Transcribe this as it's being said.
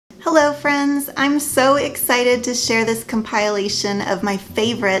Hello friends, I'm so excited to share this compilation of my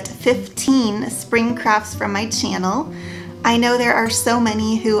favorite 15 spring crafts from my channel. I know there are so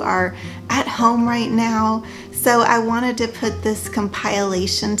many who are at home right now, so I wanted to put this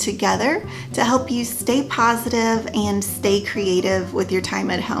compilation together to help you stay positive and stay creative with your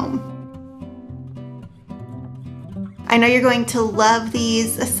time at home. I know you're going to love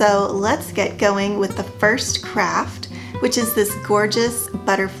these, so let's get going with the first craft, which is this gorgeous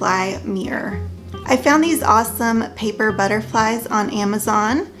butterfly mirror. I found these awesome paper butterflies on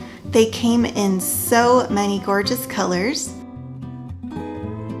Amazon. They came in so many gorgeous colors.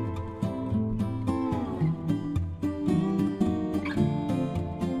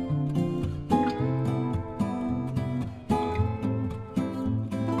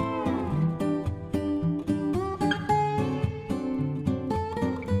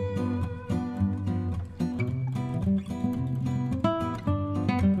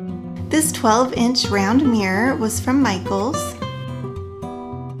 This 12-inch round mirror was from Michaels.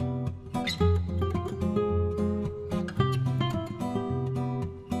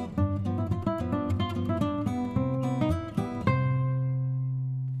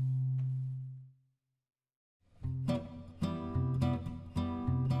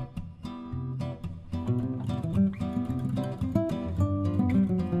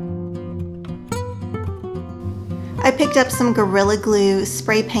 I picked up some Gorilla Glue,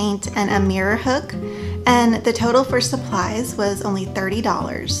 spray paint, and a mirror hook, and the total for supplies was only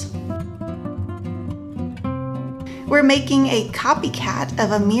 $30. We're making a copycat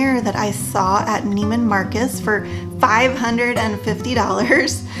of a mirror that I saw at Neiman Marcus for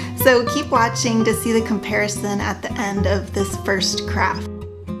 $550, so keep watching to see the comparison at the end of this first craft.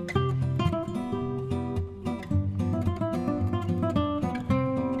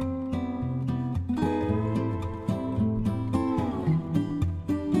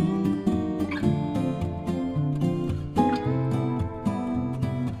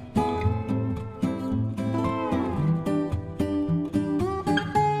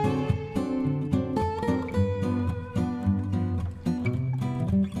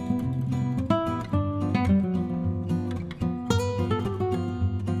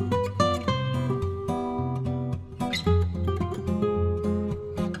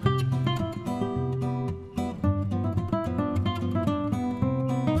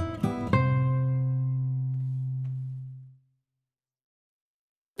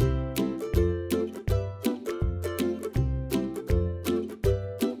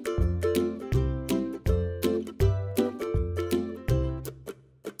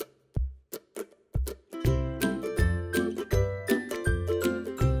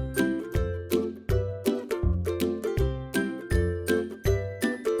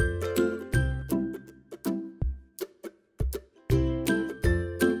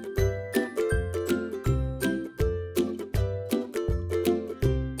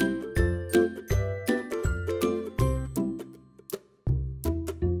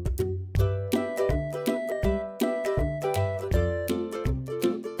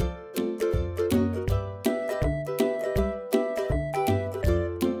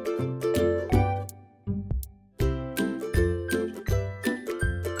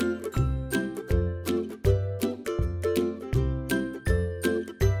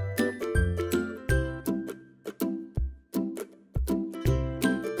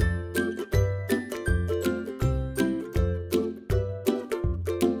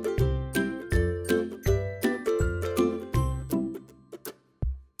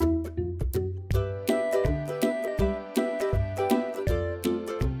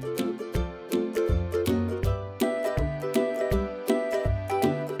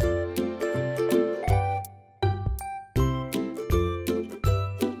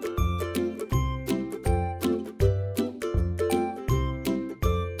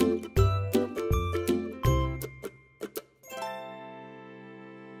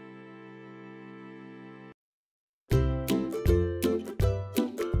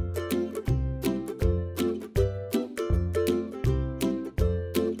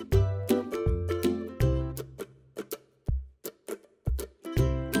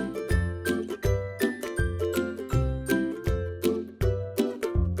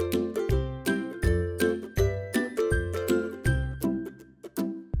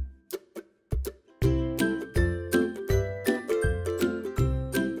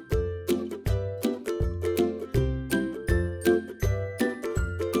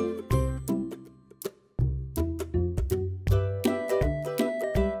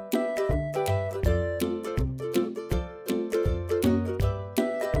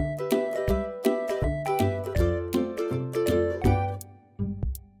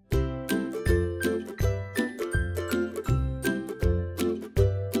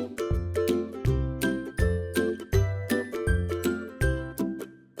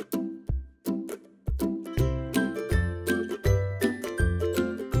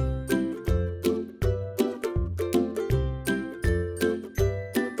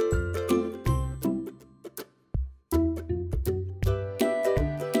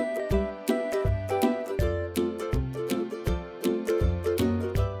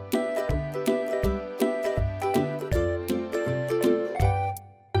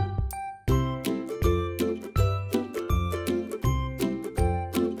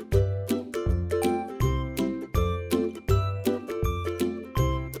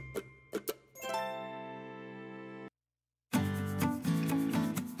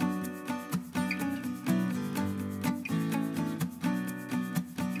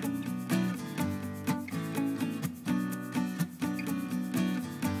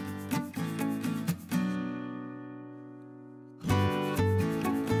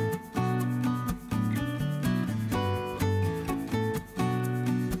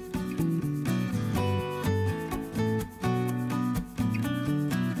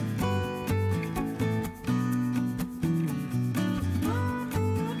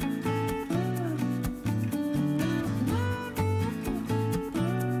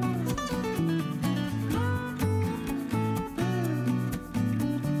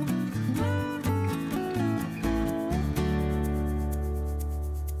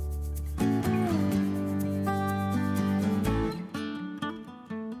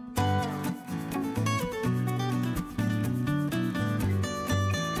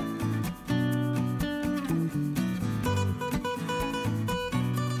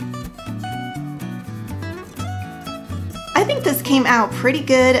 I think this came out pretty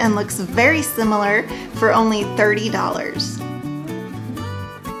good and looks very similar for only $30.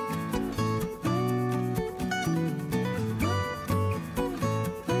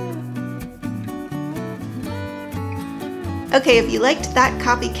 Okay, if you liked that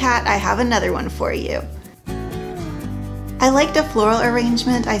copycat, I have another one for you. I liked a floral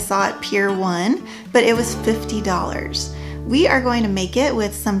arrangement I saw at Pier 1, but it was $50. We are going to make it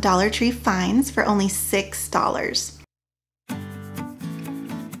with some Dollar Tree finds for only $6.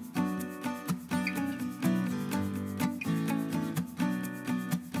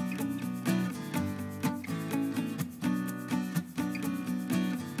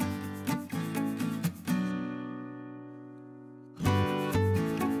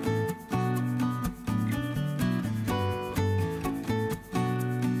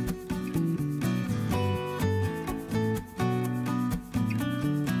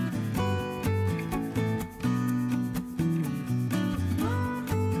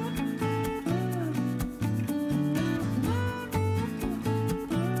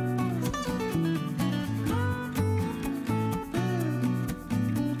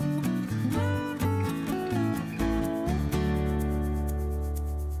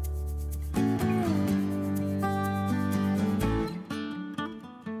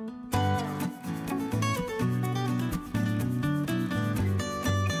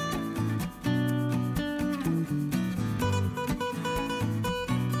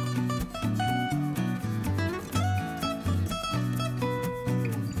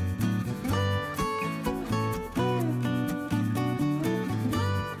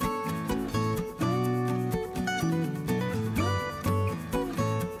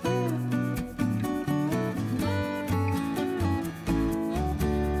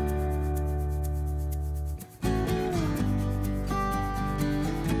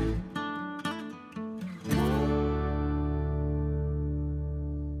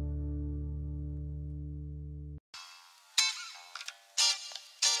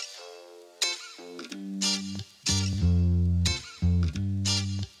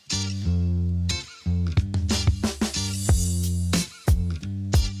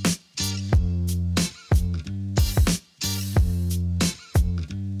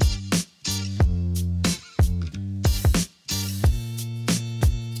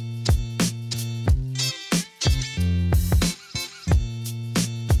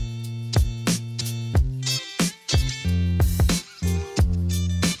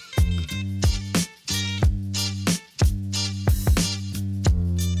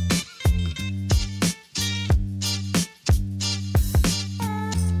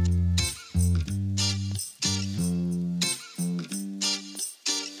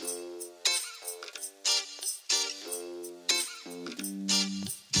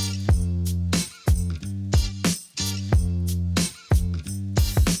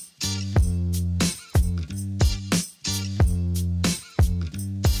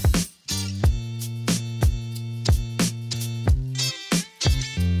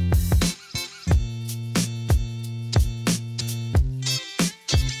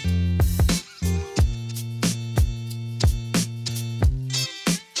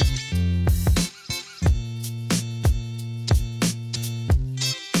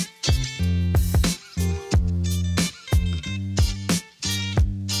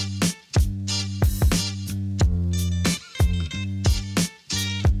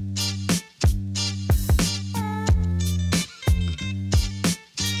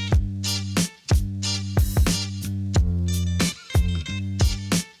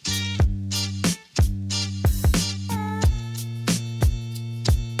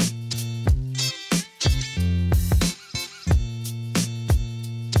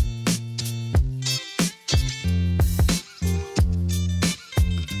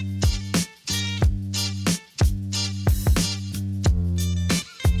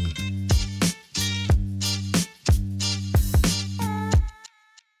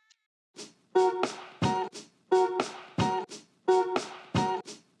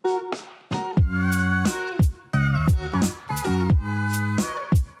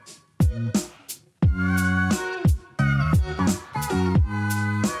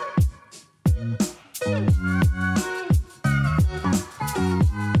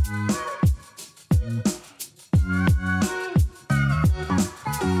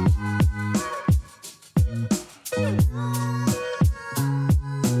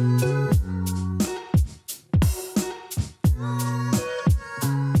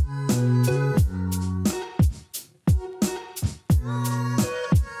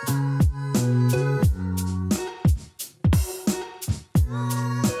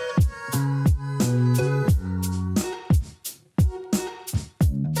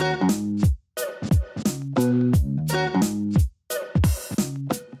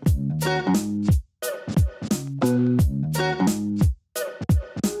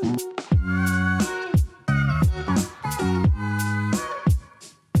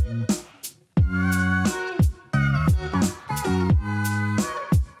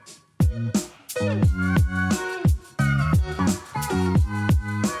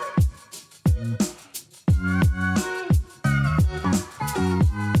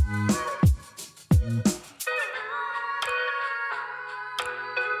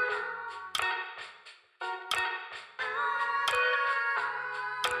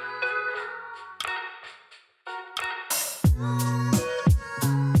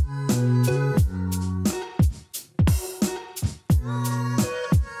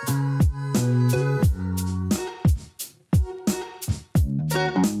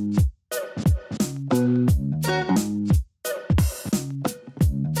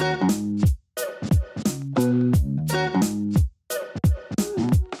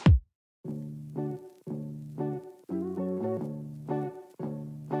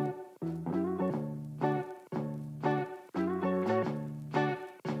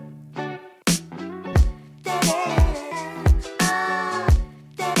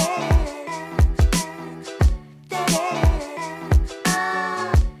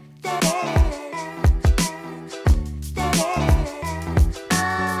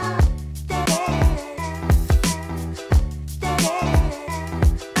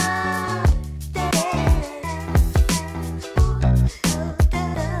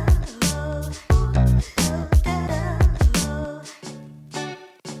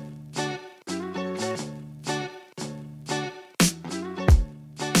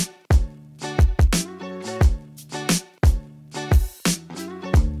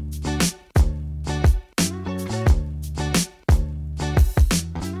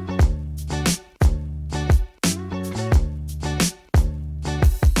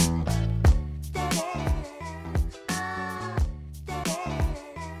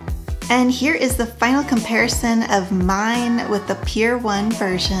 And here is the final comparison of mine with the Pier 1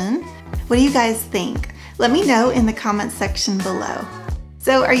 version. What do you guys think? Let me know in the comments section below.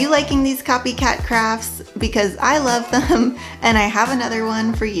 So are you liking these copycat crafts? Because I love them and I have another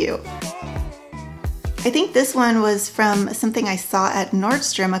one for you. I think this one was from something I saw at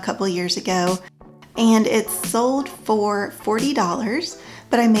Nordstrom a couple years ago, and it sold for $40,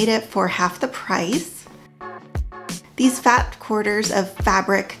 but I made it for half the price. These fat quarters of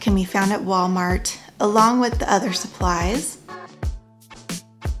fabric can be found at Walmart, along with the other supplies.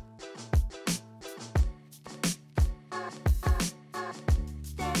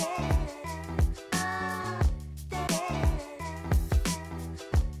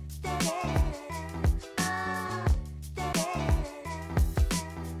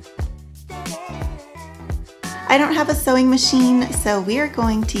 I don't have a sewing machine, so we are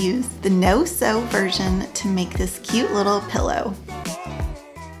going to use the no-sew version to make this cute little pillow.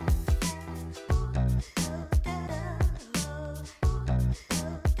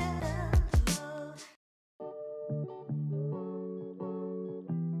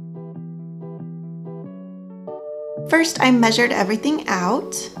 First, I measured everything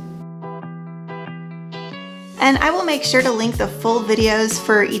out. And I will make sure to link the full videos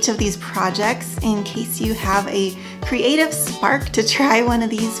for each of these projects in case you have a creative spark to try one of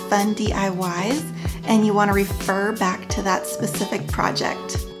these fun DIYs and you want to refer back to that specific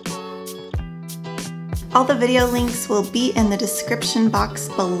project. All the video links will be in the description box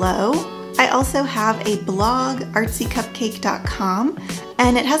below. I also have a blog, artsycupcake.com,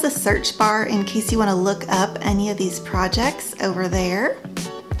 and it has a search bar in case you want to look up any of these projects over there.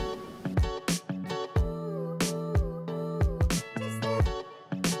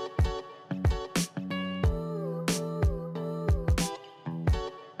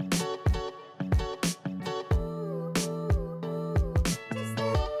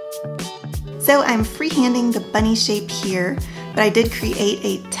 So I'm freehanding the bunny shape here, but I did create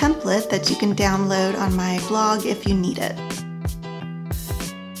a template that you can download on my blog if you need it.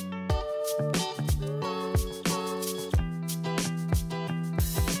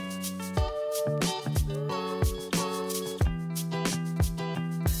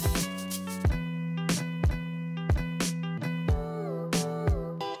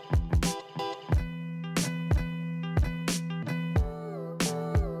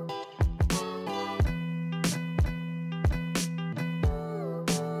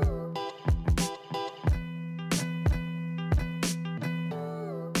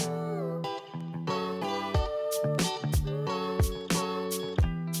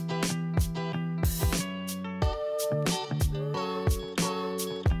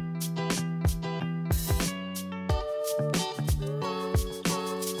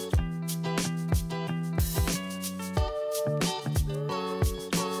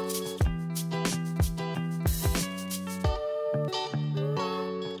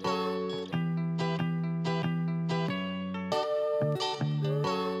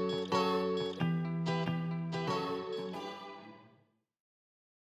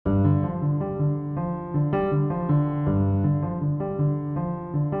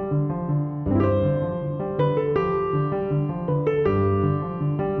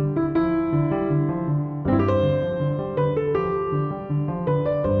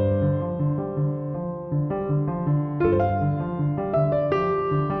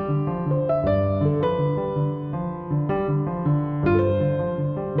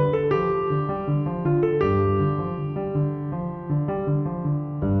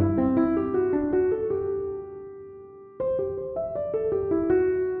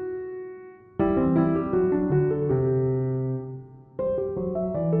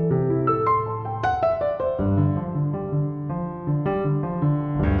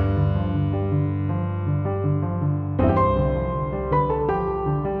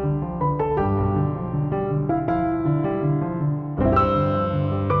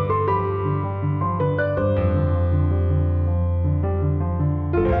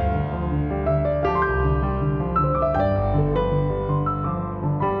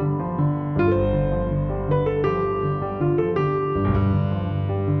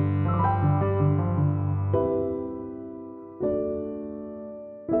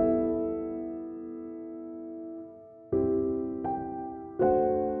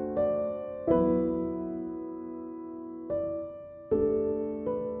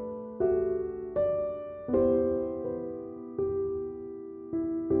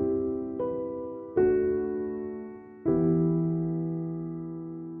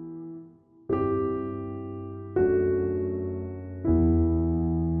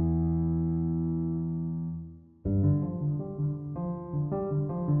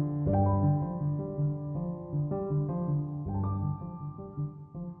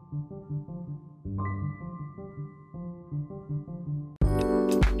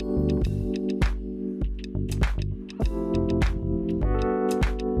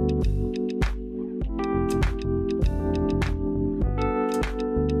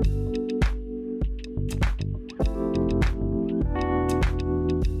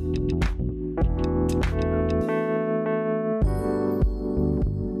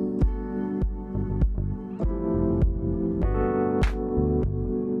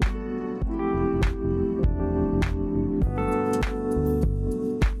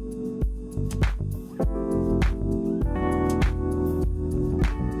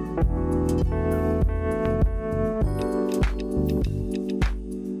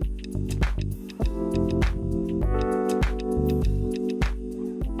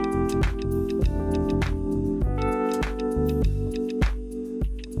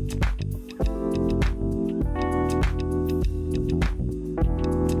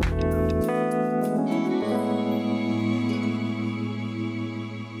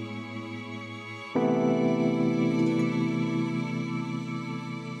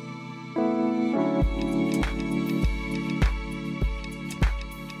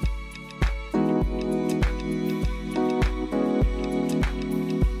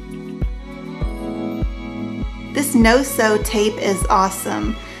 This no-sew tape is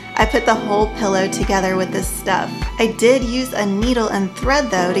awesome. I put the whole pillow together with this stuff. I did use a needle and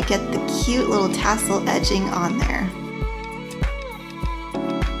thread though to get the cute little tassel edging on there.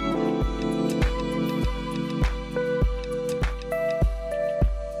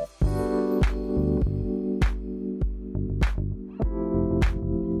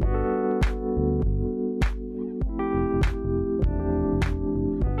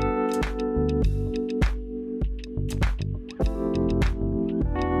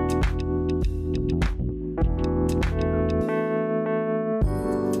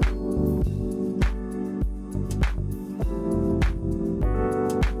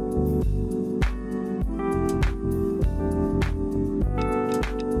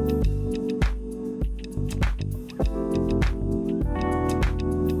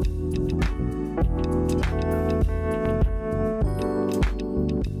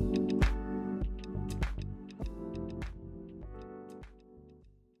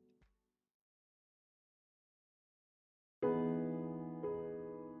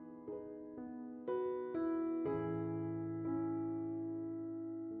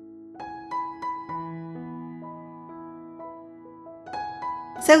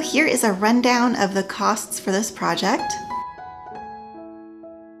 So here is a rundown of the costs for this project.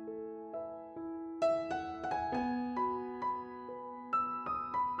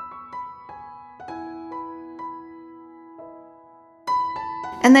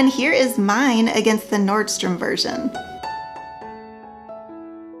 And then here is mine against the Nordstrom version.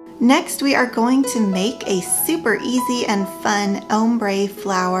 Next, we are going to make a super easy and fun ombre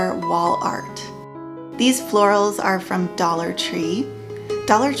flower wall art. These florals are from Dollar Tree.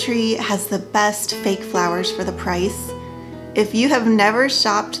 Dollar Tree has the best fake flowers for the price. If you have never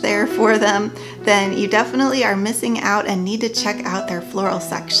shopped there for them, then you definitely are missing out and need to check out their floral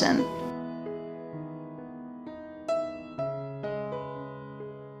section.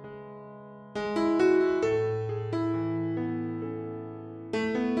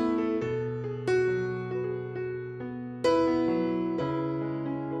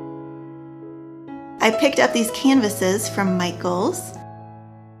 I picked up these canvases from Michael's.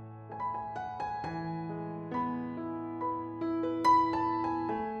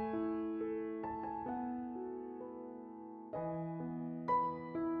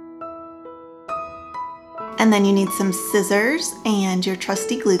 And then you need some scissors and your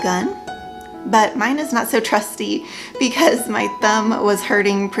trusty glue gun. But mine is not so trusty because my thumb was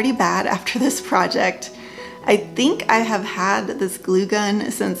hurting pretty bad after this project. I think I have had this glue gun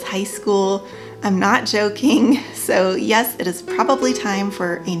since high school. I'm not joking. So yes, it is probably time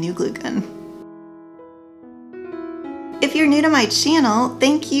for a new glue gun. If you're new to my channel,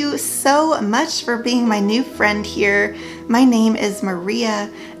 thank you so much for being my new friend here. My name is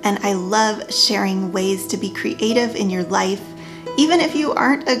Maria, and I love sharing ways to be creative in your life. Even if you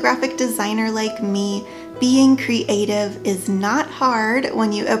aren't a graphic designer like me, being creative is not hard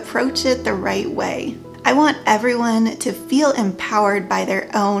when you approach it the right way. I want everyone to feel empowered by their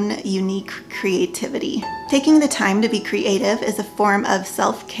own unique creativity. Taking the time to be creative is a form of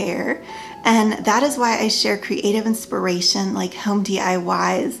self-care, and that is why I share creative inspiration like home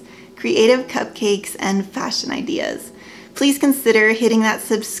DIYs, creative cupcakes, and fashion ideas. Please consider hitting that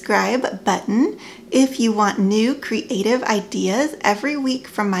subscribe button if you want new creative ideas every week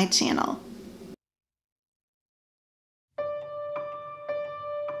from my channel.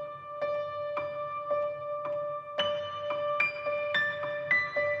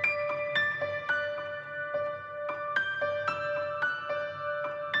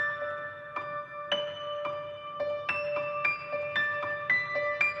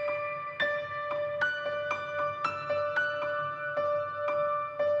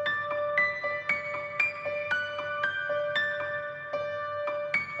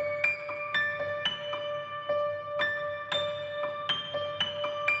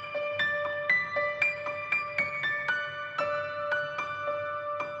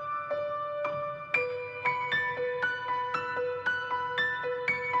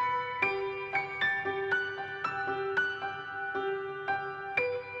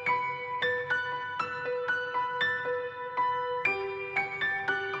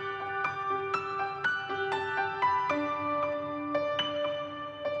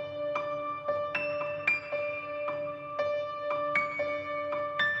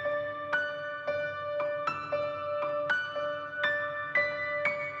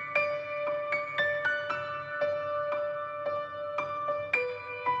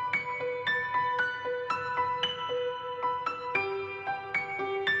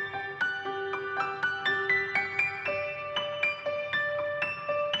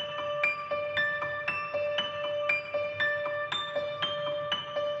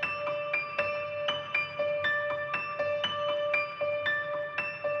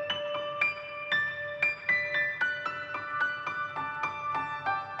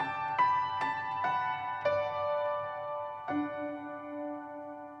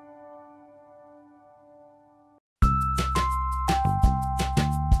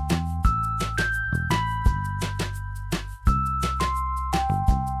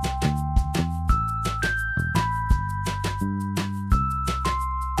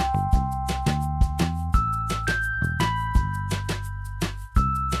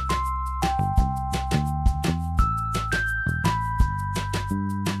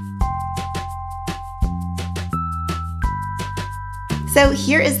 So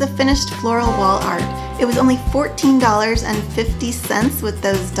here is the finished floral wall art. It was only $14.50 with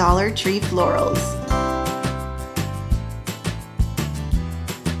those Dollar Tree florals.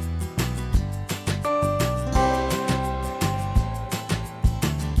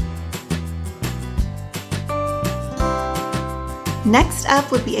 Next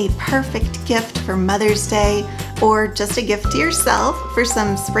up would be a perfect gift for Mother's Day or just a gift to yourself for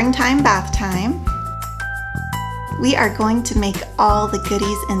some springtime bath time. We are going to make all the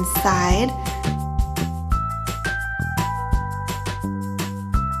goodies inside.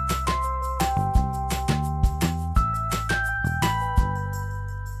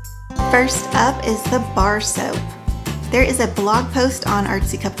 First up is the bar soap. There is a blog post on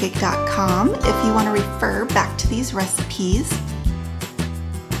artsycupcake.com if you want to refer back to these recipes.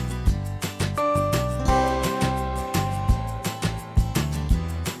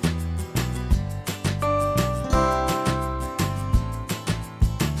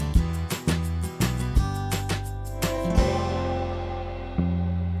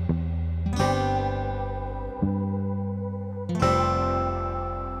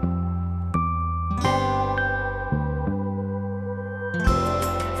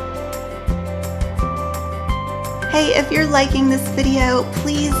 Hey, if you're liking this video,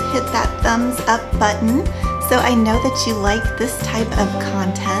 please hit that thumbs up button so I know that you like this type of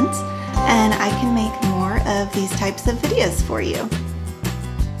content and I can make more of these types of videos for you.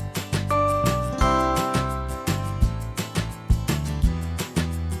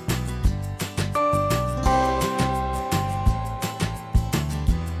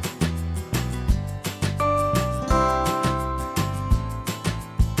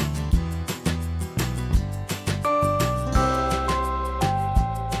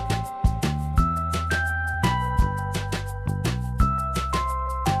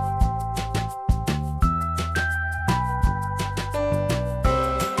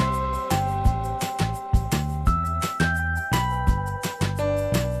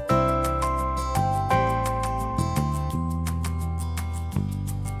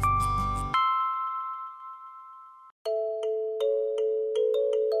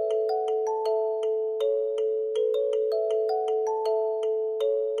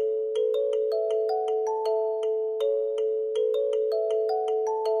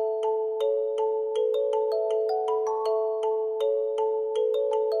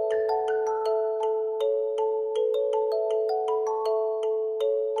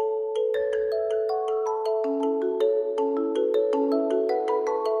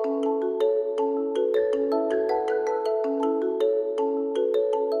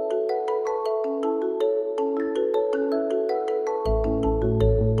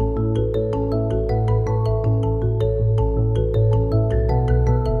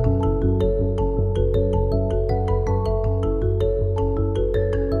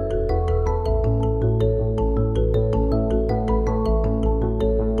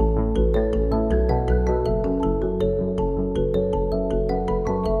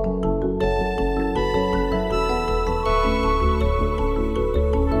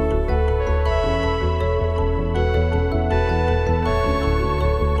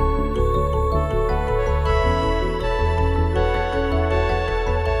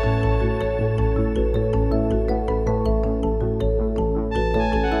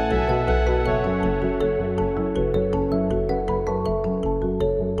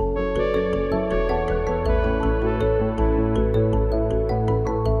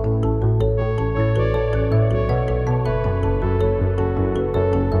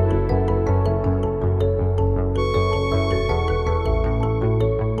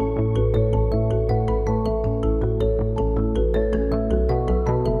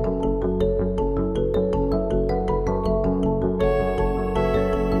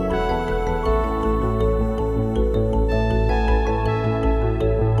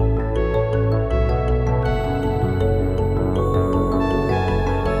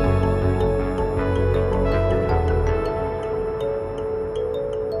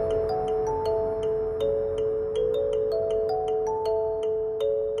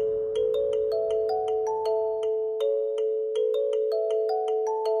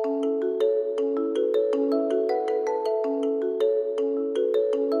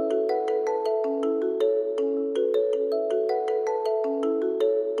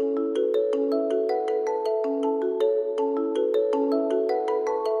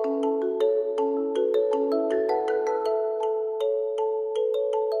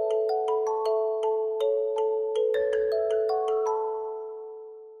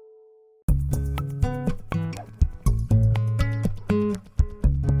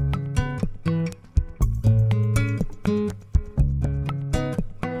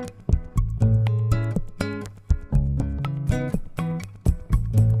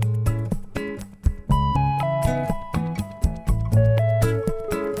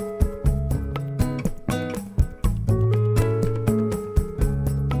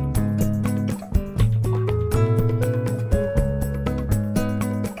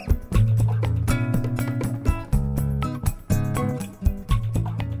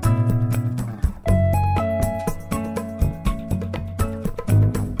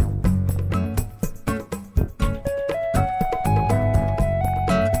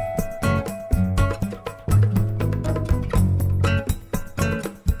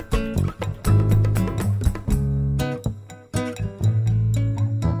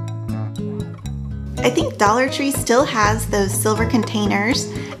 I think Dollar Tree still has those silver containers,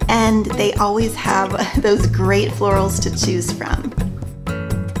 and they always have those great florals to choose from.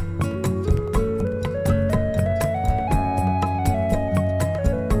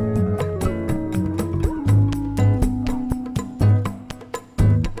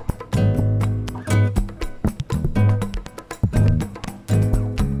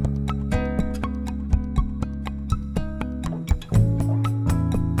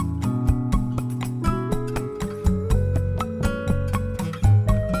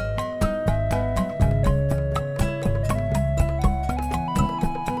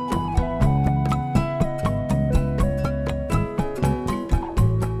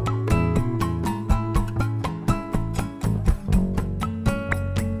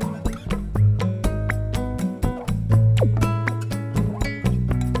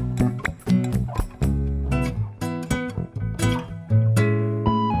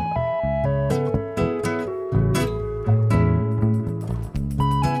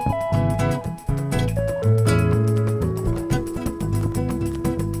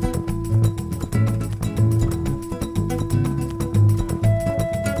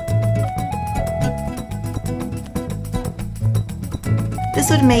 This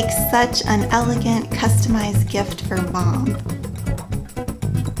would make such an elegant, customized gift for Mom.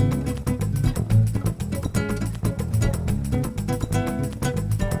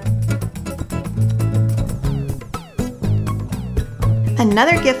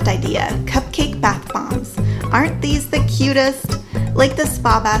 Another gift idea, cupcake bath bombs. Aren't these the cutest? Like the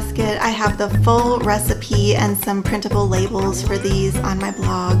spa basket, I have the full recipe and some printable labels for these on my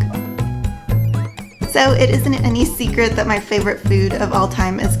blog. So it isn't any secret that my favorite food of all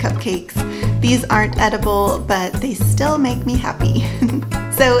time is cupcakes. These aren't edible, but they still make me happy.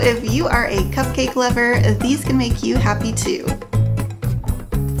 So if you are a cupcake lover, these can make you happy too.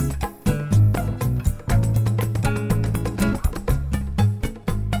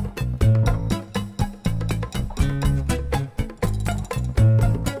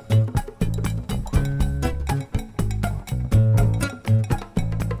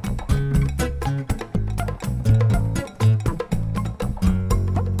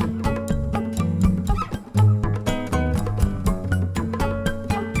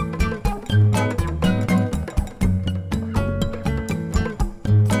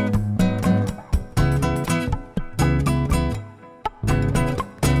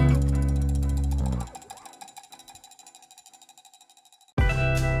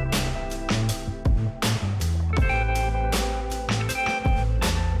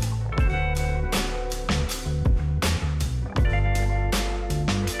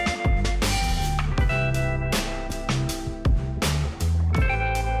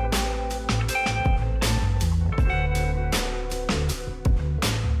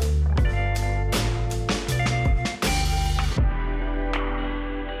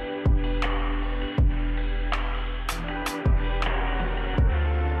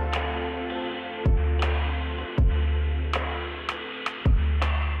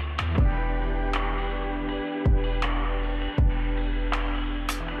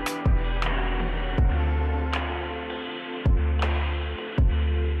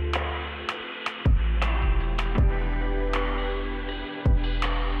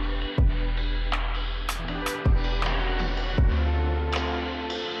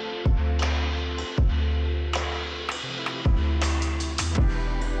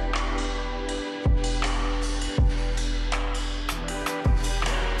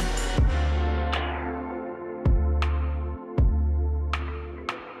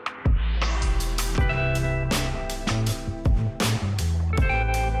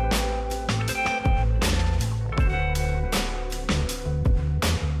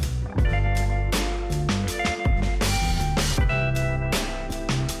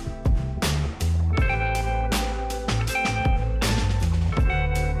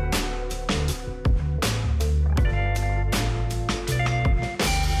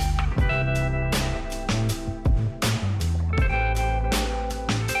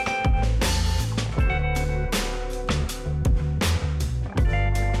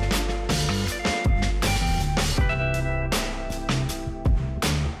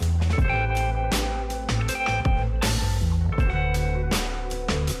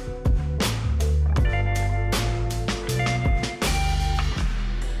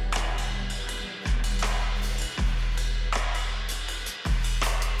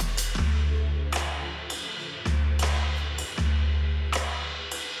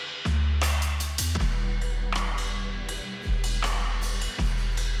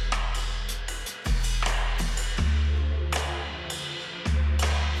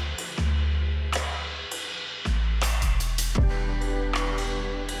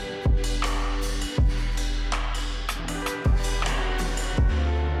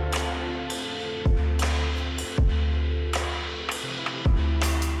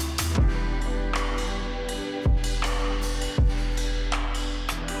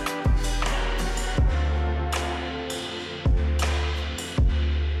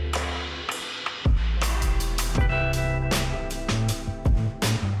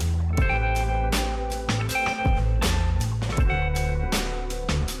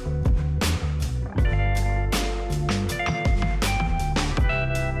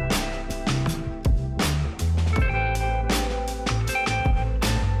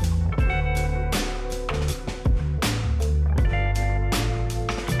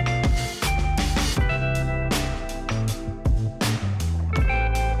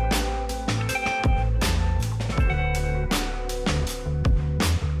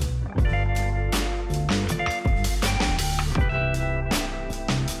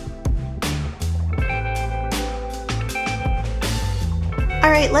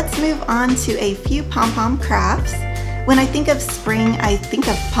 Alright, let's move on to a few pom-pom crafts. When I think of spring, I think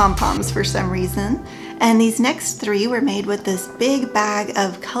of pom-poms for some reason. And these next three were made with this big bag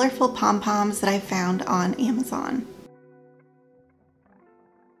of colorful pom-poms that I found on Amazon.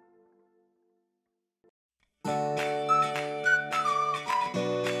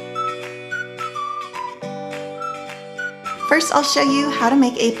 First, I'll show you how to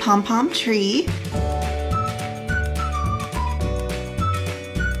make a pom-pom tree.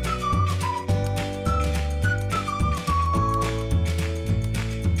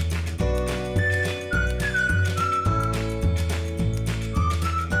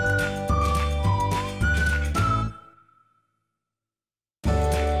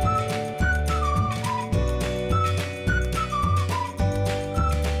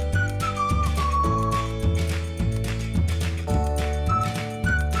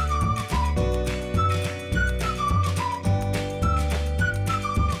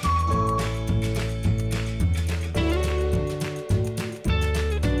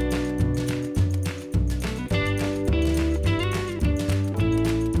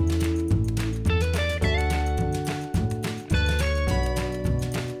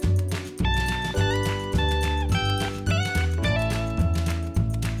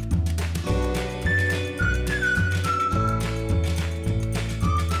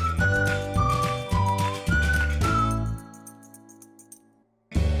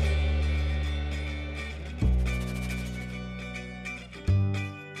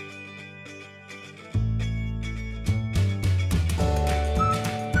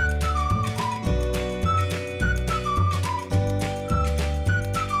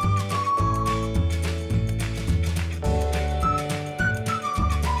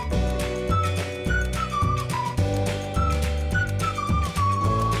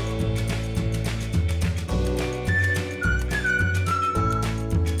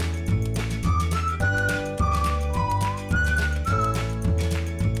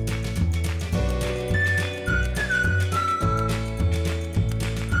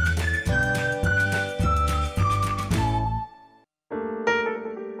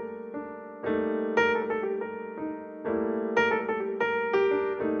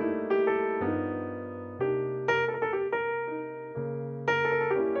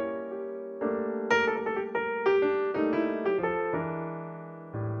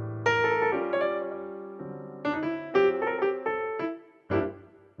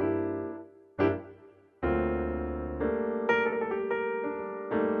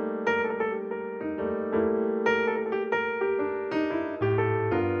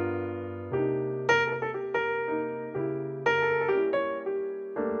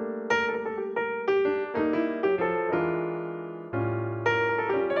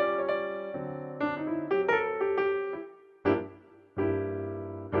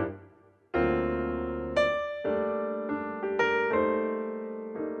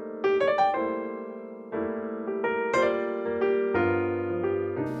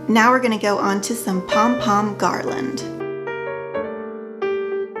 Now we're going to go on to some pom-pom garland.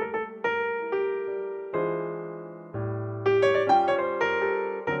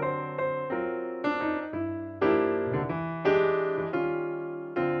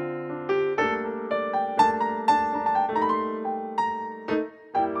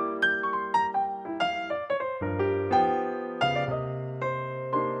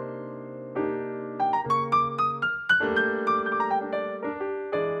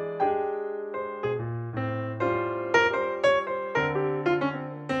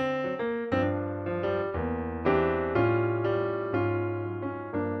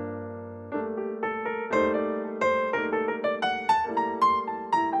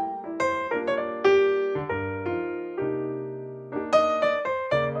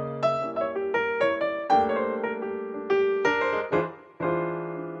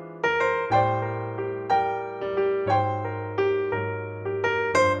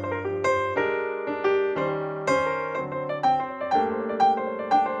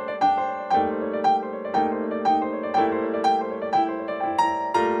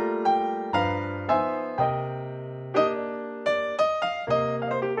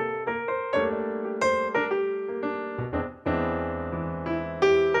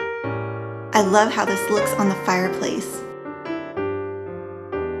 I love how this looks on the fireplace.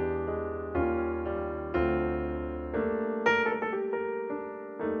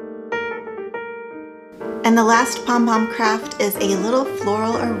 And the last pom-pom craft is a little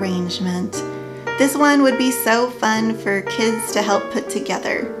floral arrangement. This one would be so fun for kids to help put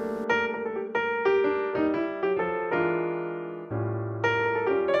together.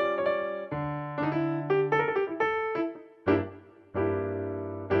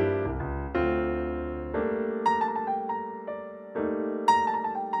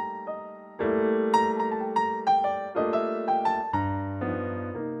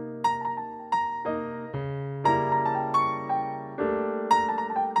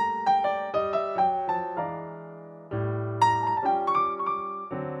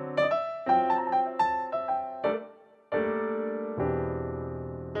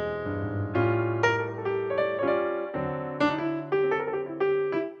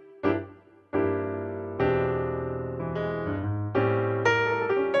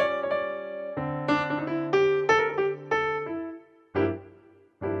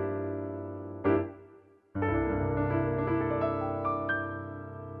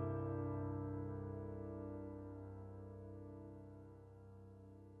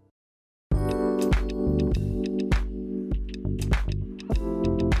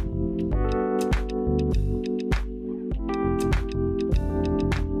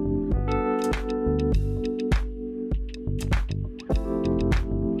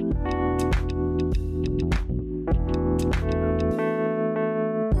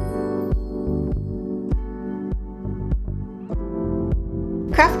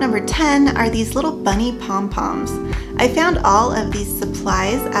 craft number 10 are these little bunny pom-poms. I found all of these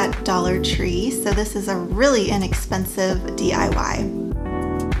supplies at Dollar Tree, so this is a really inexpensive DIY.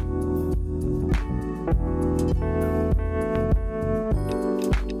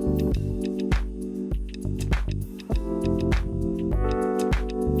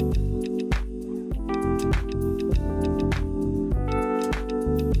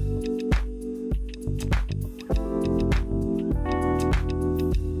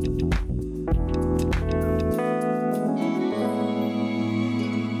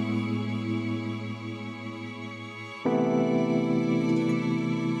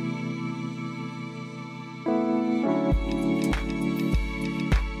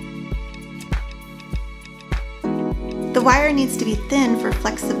 The wire needs to be thin for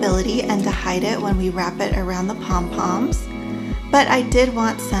flexibility and to hide it when we wrap it around the pom-poms. But I did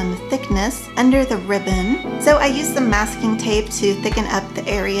want some thickness under the ribbon, so I used some masking tape to thicken up the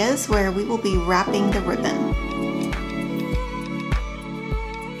areas where we will be wrapping the ribbon.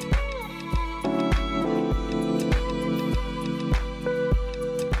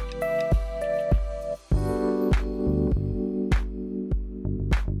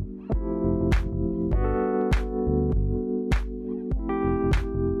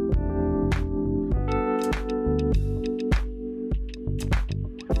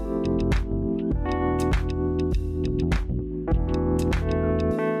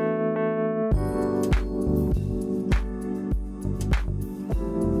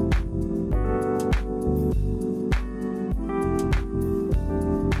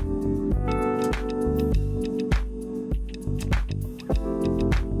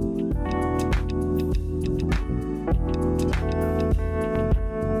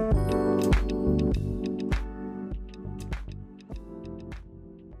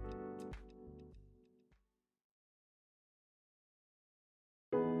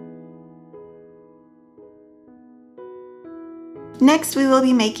 Next, we will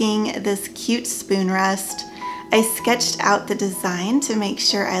be making this cute spoon rest. I sketched out the design to make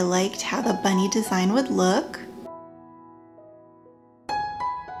sure I liked how the bunny design would look.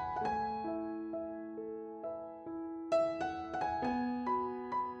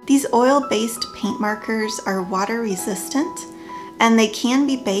 These oil-based paint markers are water resistant, and they can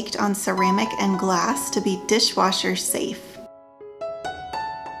be baked on ceramic and glass to be dishwasher safe.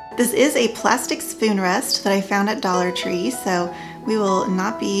 This is a plastic spoon rest that I found at Dollar Tree, so we will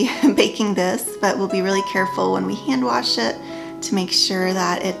not be baking this, but we'll be really careful when we hand wash it to make sure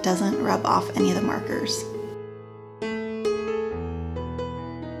that it doesn't rub off any of the markers.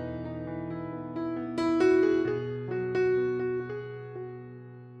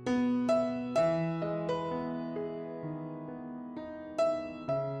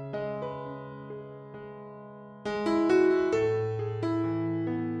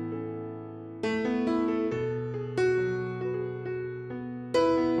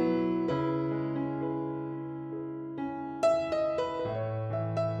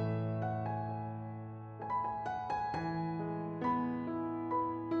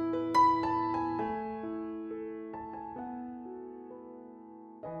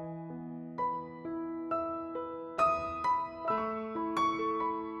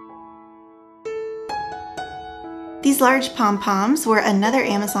 These large pom-poms were another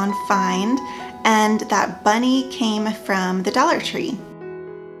Amazon find, and that bunny came from the Dollar Tree.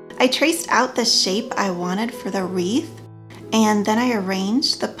 I traced out the shape I wanted for the wreath, and then I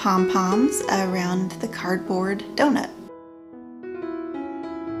arranged the pom-poms around the cardboard donut.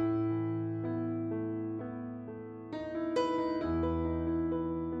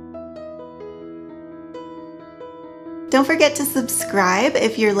 Don't forget to subscribe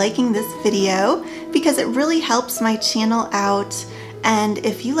if you're liking this video because it really helps my channel out, and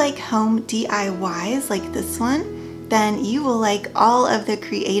if you like home DIYs like this one, then you will like all of the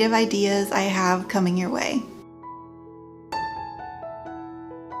creative ideas I have coming your way.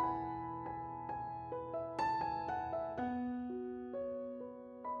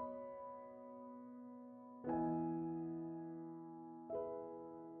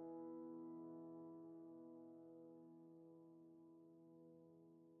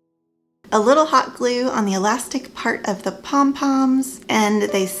 A little hot glue on the elastic part of the pom-poms, and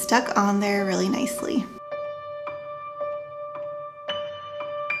they stuck on there really nicely.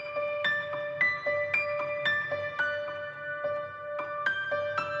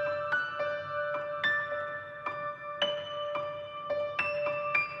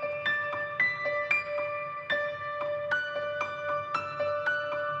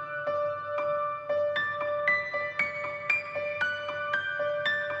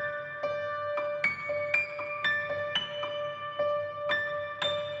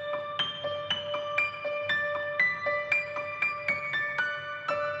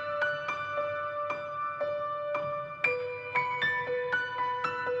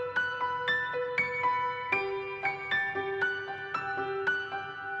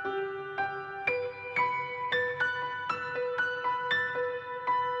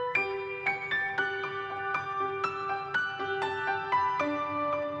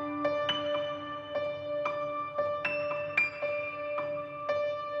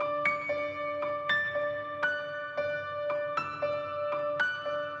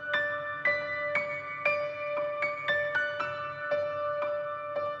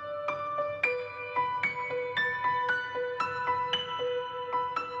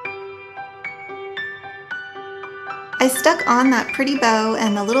 I stuck on that pretty bow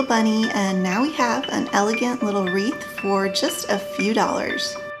and the little bunny, and now we have an elegant little wreath for just a few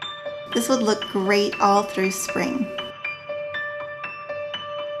dollars. This would look great all through spring.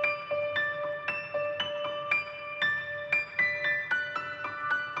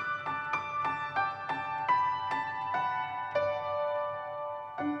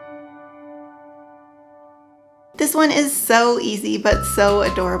 This one is so easy but so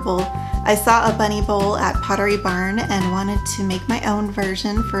adorable. I saw a bunny bowl at Pottery Barn and wanted to make my own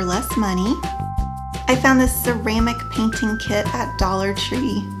version for less money. I found this ceramic painting kit at Dollar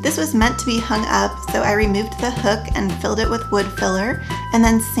Tree. This was meant to be hung up, so I removed the hook and filled it with wood filler and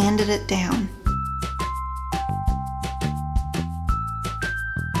then sanded it down.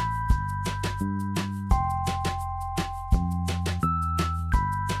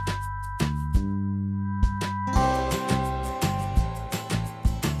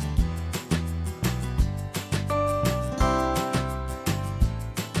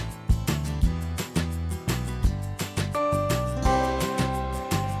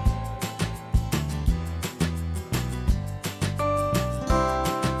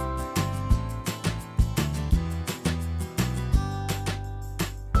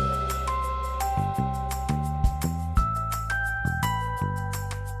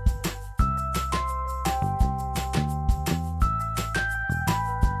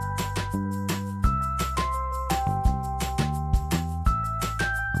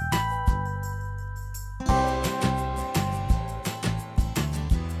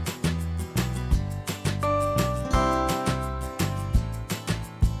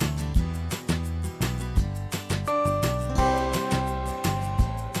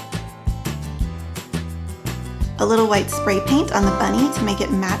 A little white spray paint on the bunny to make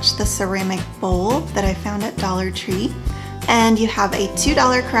it match the ceramic bowl that I found at Dollar Tree. And you have a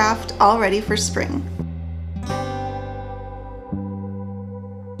 $2 craft all ready for spring.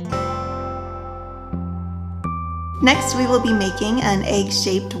 Next, we will be making an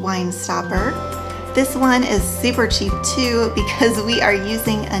egg-shaped wine stopper. This one is super cheap too because we are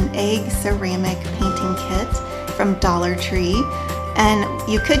using an egg ceramic painting kit from Dollar Tree. And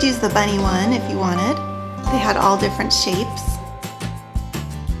you could use the bunny one if you wanted. They had all different shapes.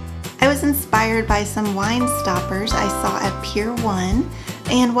 I was inspired by some wine stoppers I saw at Pier 1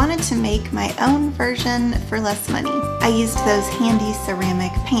 and wanted to make my own version for less money. I used those handy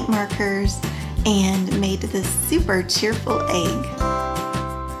ceramic paint markers and made this super cheerful egg.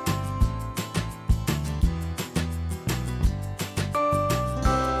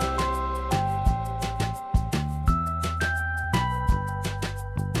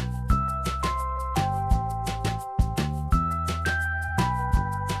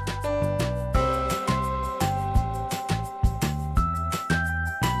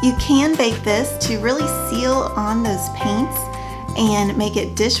 You can bake this to really seal on those paints and make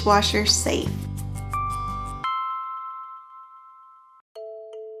it dishwasher safe.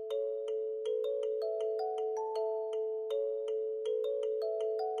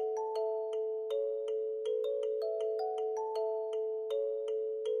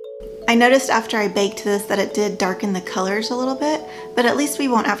 I noticed after I baked this that it did darken the colors a little bit, but at least we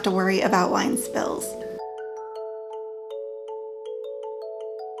won't have to worry about wine spills.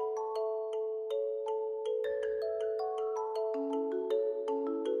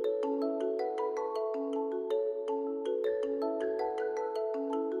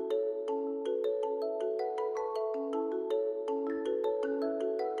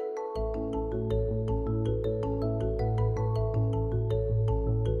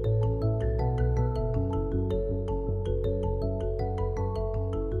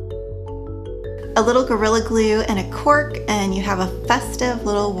 A little Gorilla Glue and a cork, and you have a festive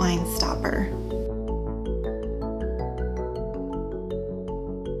little wine stopper.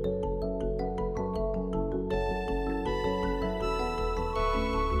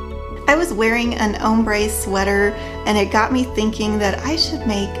 I was wearing an ombre sweater and it got me thinking that I should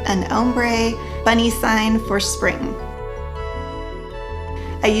make an ombre bunny sign for spring.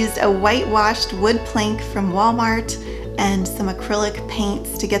 I used a whitewashed wood plank from Walmart and some acrylic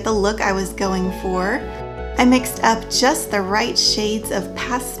paints to get the look I was going for. I mixed up just the right shades of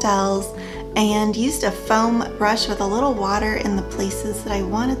pastels and used a foam brush with a little water in the places that I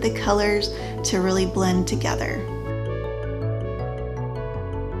wanted the colors to really blend together.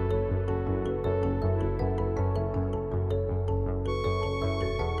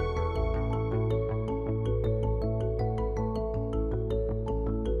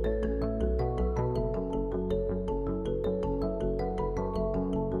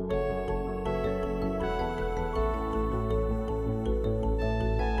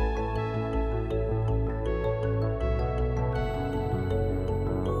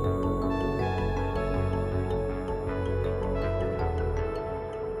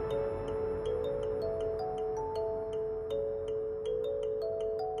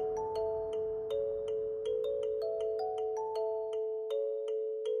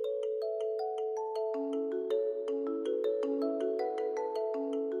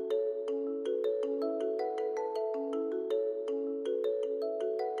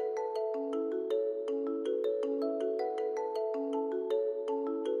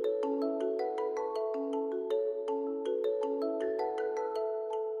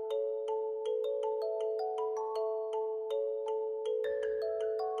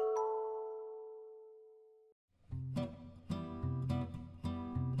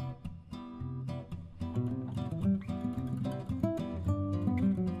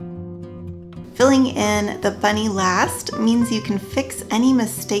 Filling in the bunny last means you can fix any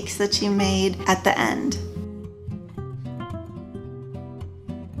mistakes that you made at the end.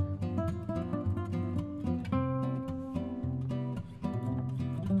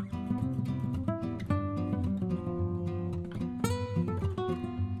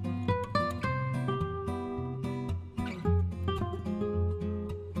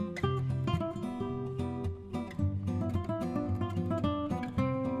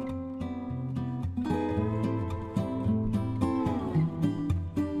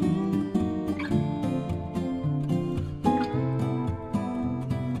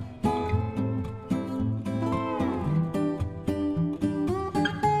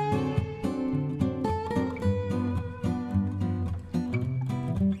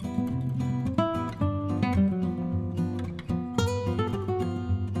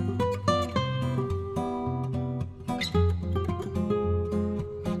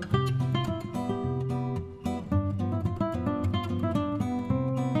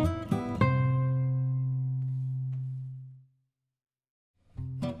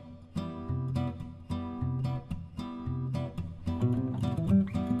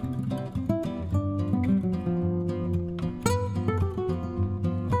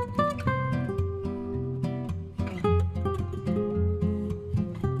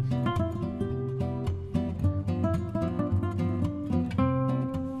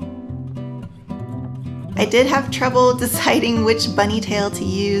 I did have trouble deciding which bunny tail to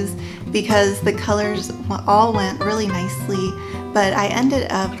use because the colors all went really nicely, but I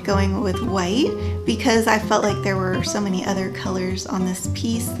ended up going with white because I felt like there were so many other colors on this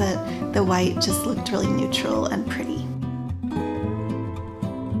piece that the white just looked really neutral and pretty.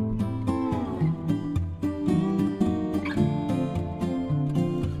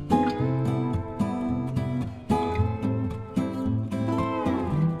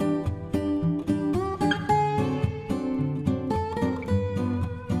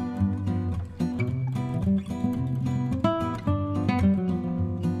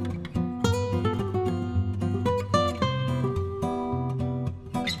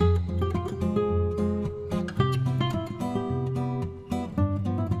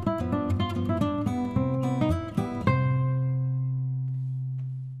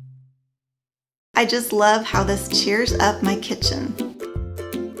 I just love how this cheers up my kitchen.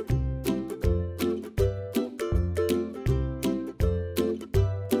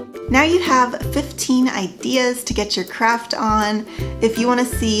 Now you have 15 ideas to get your craft on. If you want to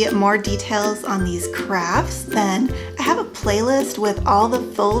see more details on these crafts, then I have a playlist with all the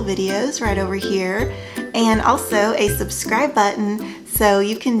full videos right over here, and also a subscribe button so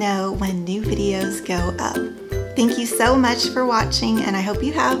you can know when new videos go up. Thank you so much for watching, and I hope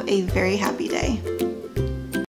you have a very happy day.